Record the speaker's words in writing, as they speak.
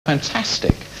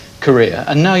fantastic career,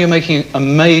 and now you're making a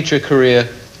major career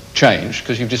change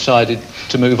because you've decided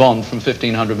to move on from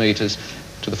 1,500 metres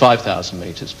to the 5,000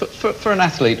 metres. But for an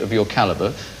athlete of your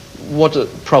calibre, what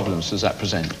problems does that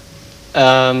present?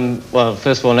 Well,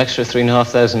 first of all, an extra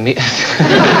 3,500 metres.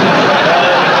 Yeah.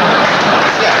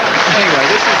 Anyway,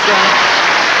 this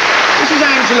is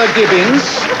Angela Gibbons.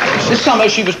 This summer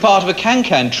she was part of a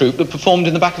can-can troupe that performed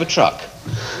in the back of a truck.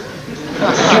 Do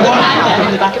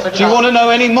you want to know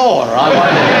any more?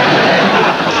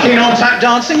 Keen on tap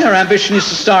dancing? Her ambition is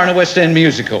to star in a West End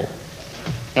musical.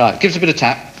 Right, give us a bit of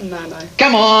tap. No.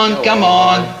 Come on, come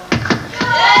on.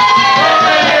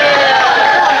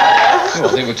 Oh, I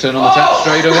think we'll turn on the tap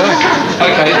straight away.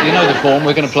 OK, you know the form.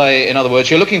 We're going to play, in other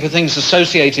words, you're looking for things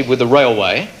associated with the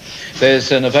railway.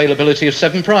 There's an availability of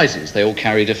 7 prizes. They all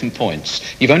carry different points.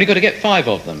 You've only got to get 5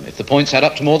 of them. If the points add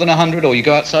up to more than 100 or you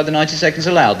go outside the 90 seconds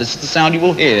allowed, this is the sound you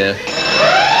will hear.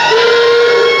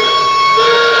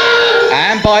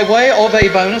 And by way of a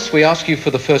bonus, we ask you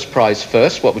for the first prize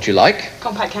first. What would you like?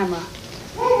 Compact camera.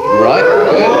 Right,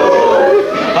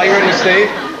 good. Are you ready, Steve?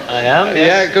 I am, yes.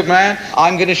 Yeah, good man.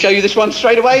 I'm going to show you this one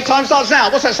straight away. Time starts now.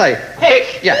 What's that say?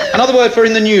 Hick. Yeah, another word for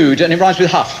in the nude, and it rhymes with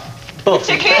huff.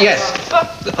 Ticket? Yes.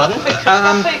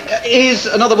 Is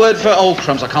another word for... Oh,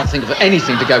 crumbs, I can't think of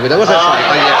anything to go with it. What's that say?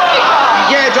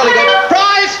 Yeah, jolly good.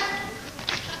 Prize!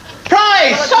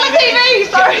 Prize! Shot TV,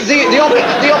 sorry. The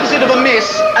opposite of a miss,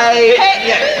 a... Hit.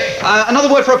 Yeah. Another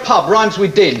word for a pub, rhymes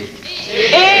with din.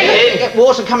 In.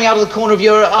 Water coming out of the corner of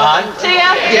your eye. Tear.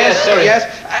 Yes, yes.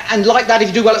 And like that, if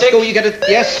you do well at school, you get a...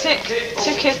 Yes.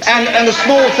 Ticket. And the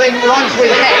small thing rhymes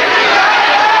with head.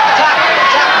 Tap.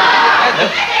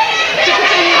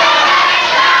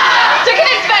 Ticket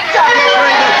inspector. Yes,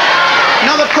 very good.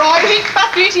 Another prize?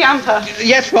 Beauty hamper.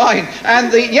 Yes, fine.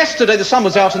 And yesterday the sun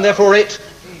was out and therefore it...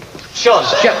 Shone.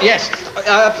 Yes.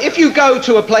 If you go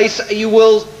to a place, you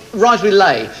will rise with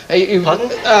lay. Pardon? You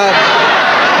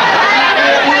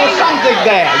will something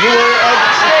there. You will...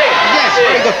 yes,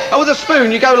 very good. Oh, with a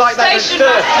spoon, you go like that. Station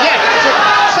master. Yes.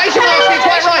 Station master,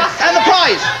 quite right. And the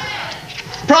prize?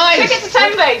 Prize! Ticket to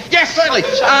Tenby. Yes, certainly.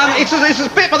 It's a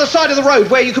bit by the side of the road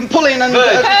where you can pull in and...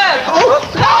 Curb.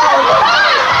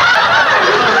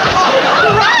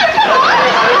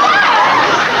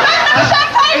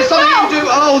 It's something you can do...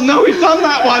 Oh, no, we've done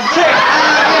that one.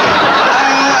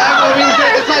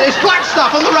 It's black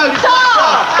stuff on the road. It's black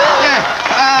stuff. Yeah.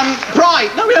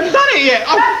 Bright. No, we haven't done it yet.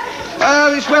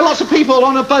 It's where lots of people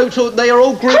on a boat, or they are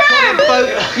all grouped on a boat.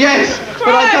 Yes,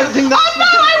 but I don't think that's... Oh, no,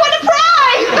 I want a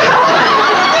prize!